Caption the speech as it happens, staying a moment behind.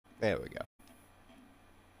There we go.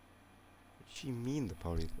 What does she mean the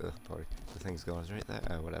party? The thing's gone. It's right there.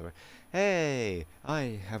 Oh, whatever. Hey,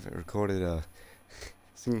 I haven't recorded a.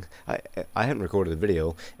 I haven't recorded a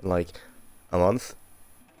video in like a month,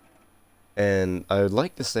 and I would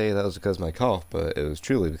like to say that was because of my cough, but it was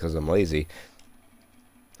truly because I'm lazy,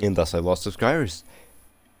 and thus I lost subscribers.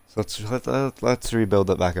 So let's rebuild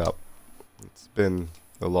that back up. It's been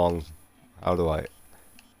a long. How do I?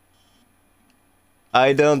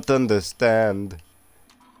 I don't understand.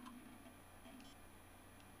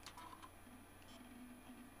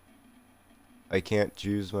 I can't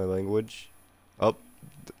choose my language. Oh.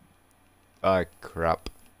 Ah, crap.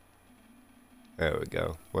 There we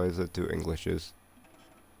go. Why is it two Englishes?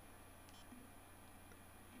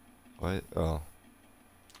 What? Oh.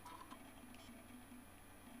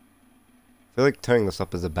 I feel like turning this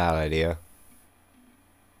up is a bad idea.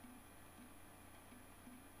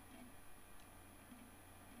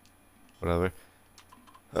 Whatever.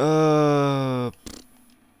 I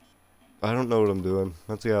don't know what I'm doing.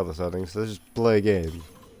 Let's get out of the settings. Let's just play a game.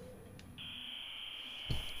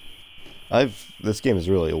 This game is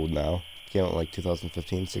really old now. It came out in like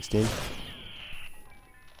 2015, 16.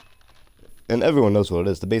 And everyone knows what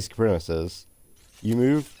it is. The basic premise is you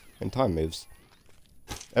move and time moves.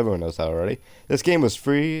 Everyone knows that already. This game was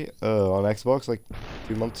free on Xbox like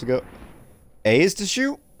 2 months ago. A is to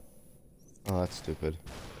shoot? Oh, that's stupid.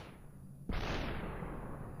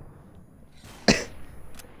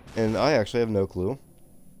 And I actually have no clue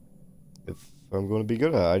if I'm going to be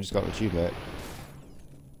good at it. I just got an achievement.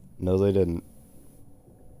 No, they didn't.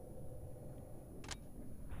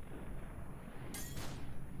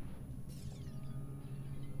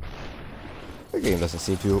 The game doesn't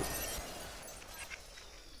seem to.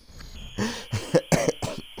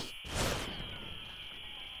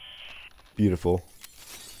 Beautiful.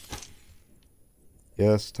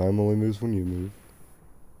 Yes, time only moves when you move.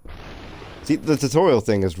 See, the tutorial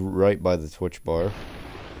thing is right by the Twitch bar.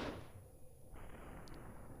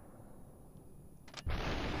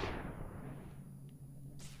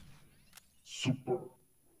 Super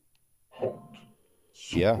hot.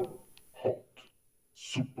 Super Yeah. hot.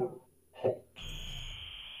 Super hot.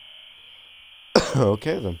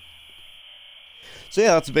 Okay then. So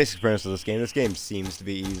yeah, that's the basic premise of this game. This game seems to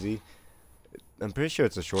be easy. I'm pretty sure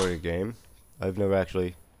it's a shorter game. I've never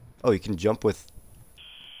actually... Oh, you can jump with...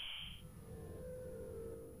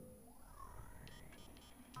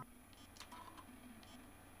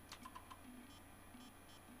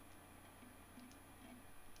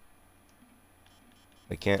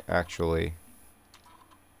 I can't actually...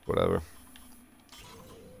 Whatever.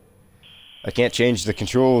 I can't change the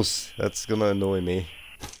controls. That's gonna annoy me.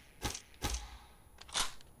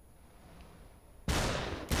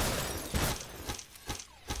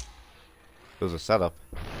 There's a setup.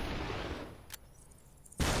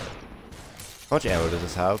 How much ammo does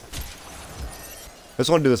this have? I just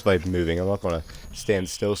want to do this by moving. I'm not gonna stand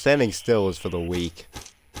still. Standing still is for the weak.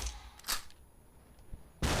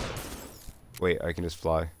 Wait, I can just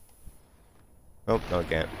fly. Oh, no, I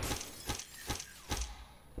can't.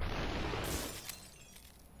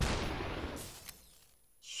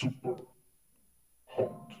 Super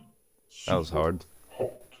hot. That was hard.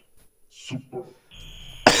 Hot. Super.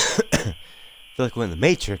 I feel like we're in the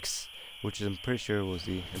Matrix, which I'm pretty sure was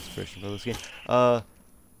the inspiration for this game.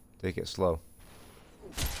 Take it slow.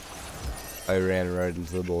 I ran right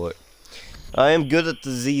into the bullet. I am good at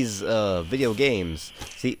these video games.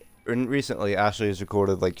 See, recently Ashley has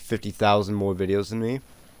recorded like 50,000 more videos than me.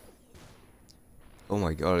 Oh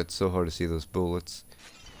my god, it's so hard to see those bullets.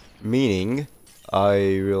 Meaning, I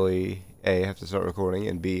really A, have to start recording,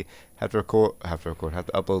 and B, have to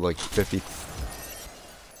upload like 50.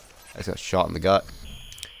 I just got shot in the gut.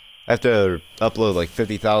 I have to upload like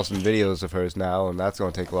 50,000 videos of hers now, and that's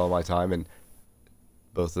going to take a lot of my time, and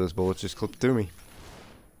both of those bullets just clipped through me.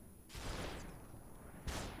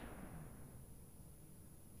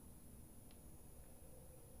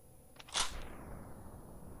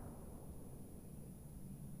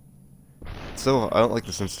 So, I don't like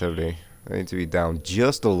the sensitivity. I need to be down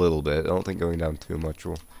just a little bit. I don't think going down too much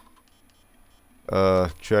will...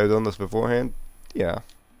 should I have done this beforehand? Yeah.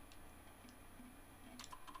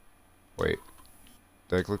 Wait.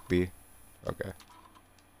 Did I click B? Okay.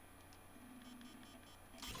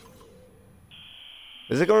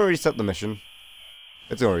 Is it going to reset the mission?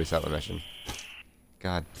 It's going to reset the mission.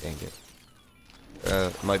 God dang it.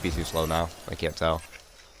 It might be too slow now. I can't tell.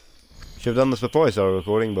 Should have done this before I started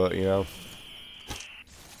recording, but, you know...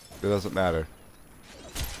 It doesn't matter.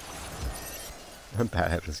 I'm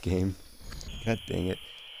bad at this game. God dang it.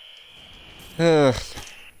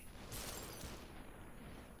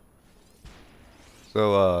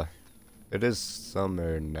 So, it is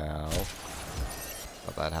summer now.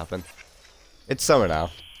 How'd that happen? It's summer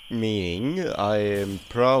now. Meaning, I am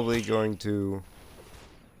probably going to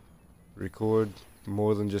record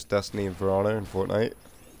more than just Destiny and For Honor and Fortnite.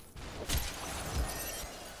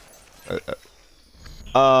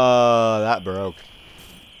 That broke.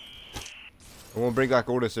 And we'll bring back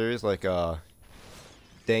older series like,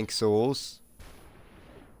 Dank Souls.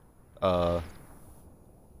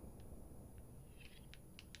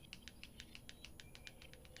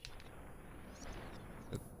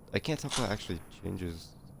 I can't tell if that actually changes.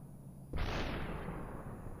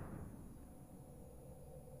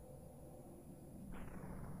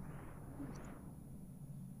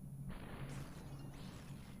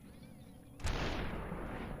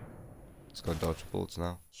 It's gonna dodge bullets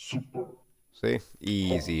now. Super. See?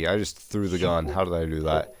 Easy. I just threw the gun. How did I do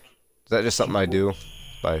that? Is that just something I do?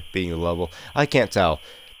 By being a level? I can't tell.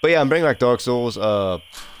 But yeah, I'm bringing back Dark Souls.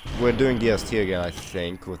 We're doing DST again, I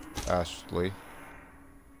think, with Ashley.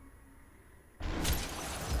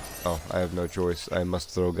 Oh, I have no choice. I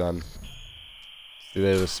must throw a gun. See,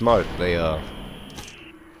 they were smart. They,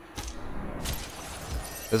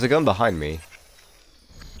 There's a gun behind me.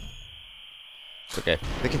 Okay.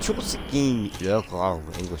 The control scheme... Oh,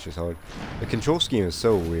 English is hard. The control scheme is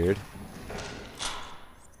so weird.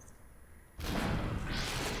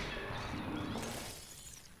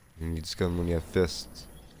 You need this gun when you have fists.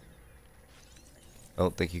 I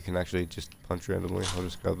don't think you can actually just punch randomly. I'll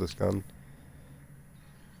just grab this gun.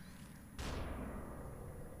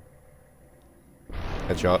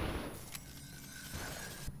 Headshot.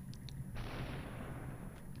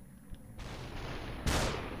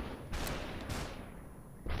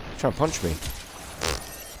 Trying to punch me.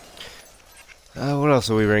 What else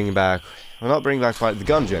are we bringing back? We're not bringing back the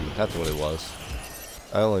Gungeon. That's what it was.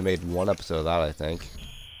 I only made one episode of that, I think.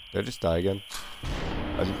 Did I just die again?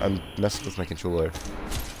 I'm messing with my controller.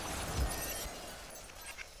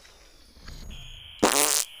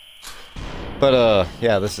 But,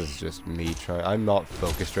 yeah, this is just me trying. I'm not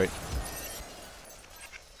focused right.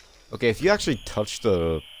 Okay, if you actually touch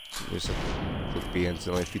the... There's a click B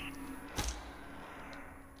instantly. If you...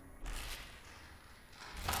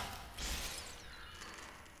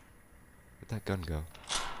 Where'd that gun go?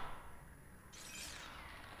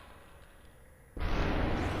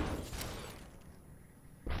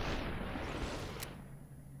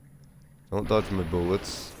 Don't dodge my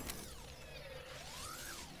bullets.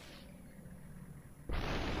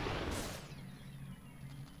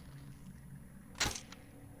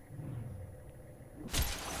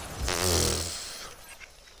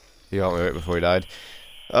 He got me right before he died.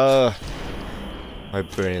 My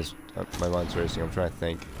brain is... my mind's racing. I'm trying to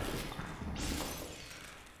think.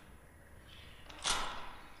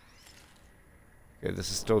 Okay, this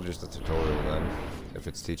is still just a tutorial then. If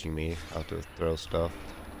it's teaching me how to throw stuff.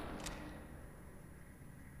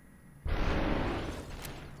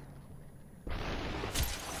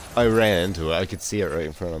 I ran into it. I could see it right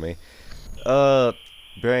in front of me.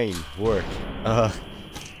 Brain, work.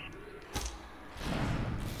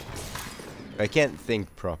 I can't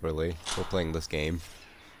think properly while playing this game.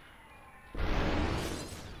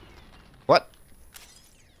 What?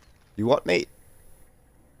 You what, mate?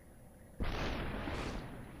 I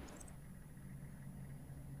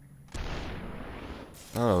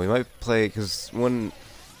don't know, we might play, because when...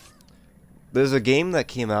 There's a game that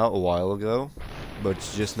came out a while ago, but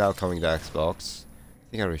it's just now coming to Xbox.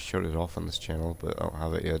 I think I already showed it off on this channel, but I don't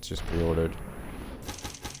have it yet, it's just pre-ordered.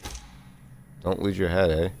 Don't lose your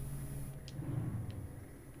head, eh?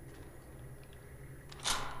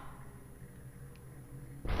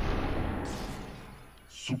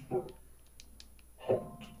 Super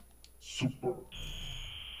hot. Super.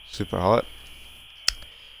 Super hot.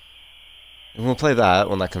 And we'll play that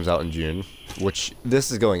when that comes out in June. Which, this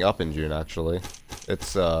is going up in June, actually.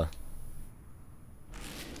 It's, I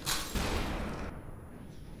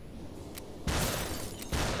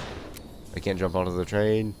can't jump onto the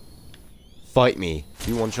train. Fight me.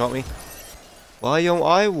 You one-shot me? Why don't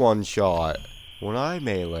I one-shot? When I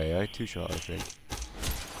melee, I two-shot, I think.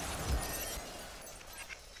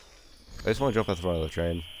 I just want to jump at the front of the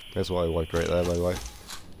train. That's why I walked right there, by the way.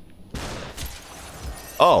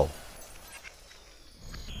 Oh!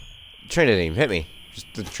 The train didn't even hit me.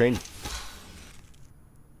 Just the train...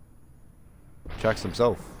 tracks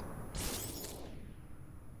himself.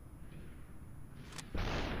 I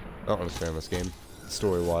don't understand this game,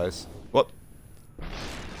 story-wise. What?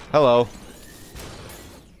 Hello.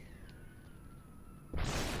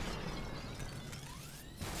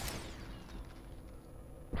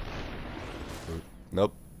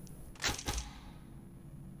 Nope.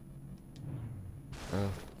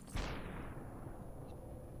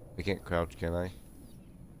 I can't crouch, can I?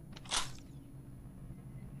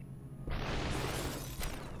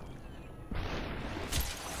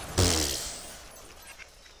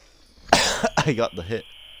 I got the hit.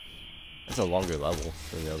 That's a longer level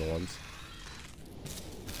than the other ones.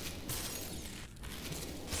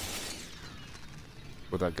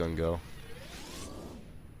 Where'd that gun go?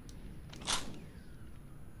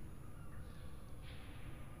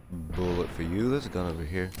 Bullet for you. There's a gun over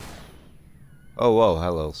here. Oh, whoa.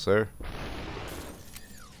 Hello, sir.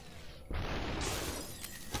 Is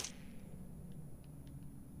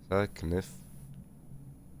that a kniff?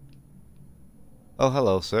 Oh,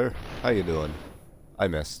 hello, sir. How you doing? I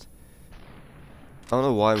missed. I don't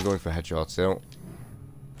know why I'm going for headshots. They don't.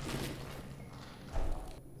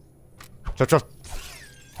 Shut.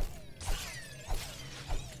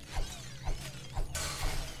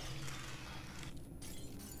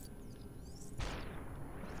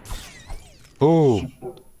 Oh!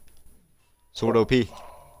 Sword OP.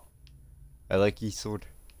 I like E-sword.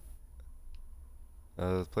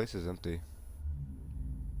 The place is empty.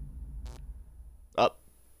 Up.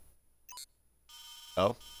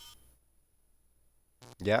 Oh.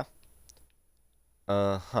 Yeah?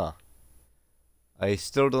 Huh. I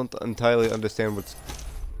still don't entirely understand what's...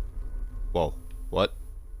 Whoa. What?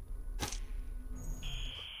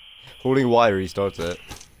 Holding Y restarts it.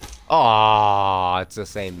 Ah, it's the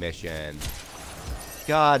same mission.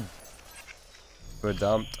 God. We're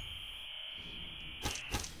dumped.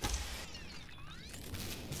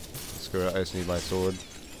 Screw it, I just need my sword.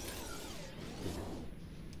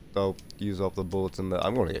 I'll use up the bullets in the...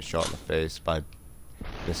 I'm gonna get shot in the face by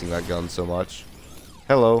missing that gun so much.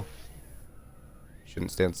 Hello.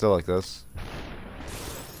 Shouldn't stand still like this.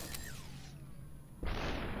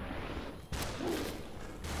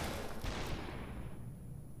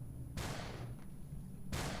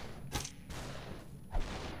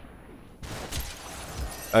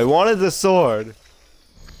 I wanted the sword.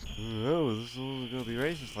 No, this is gonna be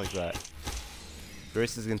racist like that.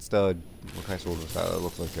 Racist against what kind of sword was that? That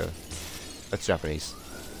looked like a... That's Japanese.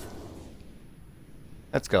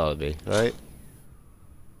 That's gotta be, right?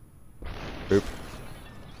 Oop.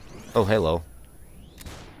 Oh, hello.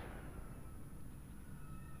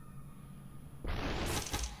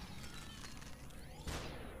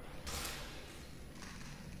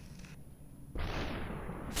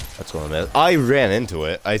 That's what I meant. I ran into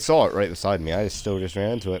it. I saw it right beside me. I still just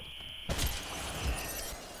ran into it.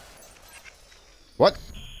 What?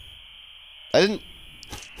 I didn't...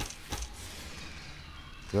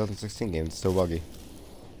 2016 game. It's still buggy.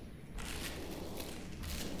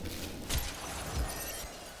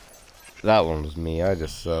 That one was me. I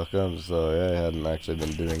just suck. I'm sorry. I hadn't actually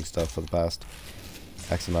been doing stuff for the past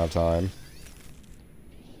X amount of time.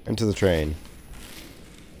 Into the train.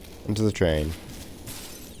 Into the train.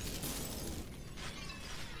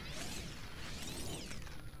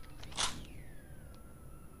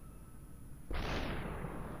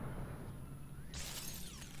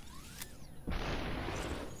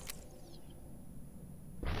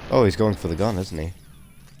 Oh, he's going for the gun, isn't he?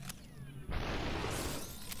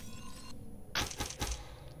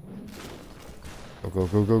 Go, go,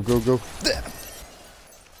 go, go, go, go.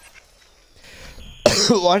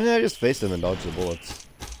 Why didn't I just face him and dodge the bullets?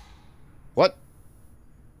 What?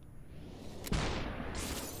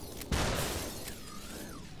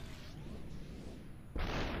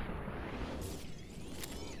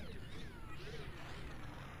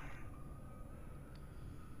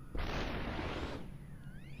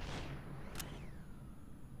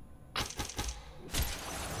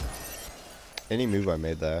 Any move I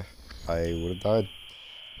made there, I would have died.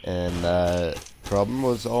 And problem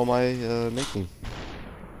was all my making.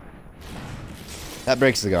 That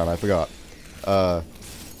breaks the gun, I forgot.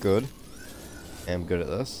 Good. I'm good at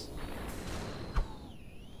this.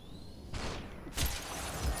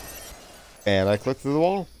 And I clicked through the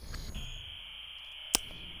wall.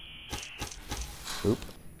 Boop.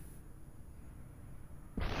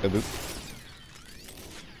 A boop.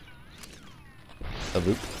 A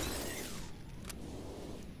boop.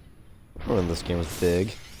 Oh, and this game is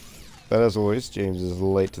big. But as always, James is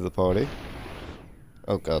late to the party.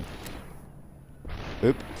 Oh god.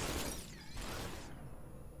 Boop.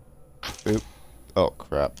 Boop. Oh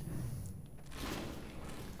crap.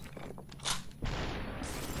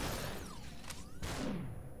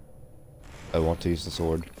 I want to use the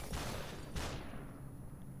sword.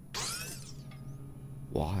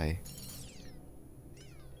 Why?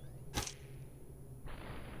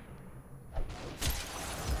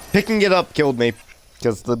 Picking it up killed me.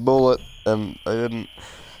 Because the bullet, I didn't...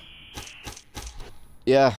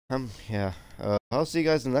 Yeah, yeah. I'll see you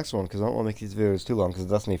guys in the next one, because I don't want to make these videos too long, because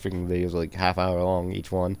Destiny freaking videos are like half hour long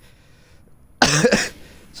each one.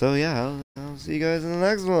 So yeah, I'll see you guys in the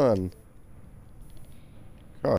next one.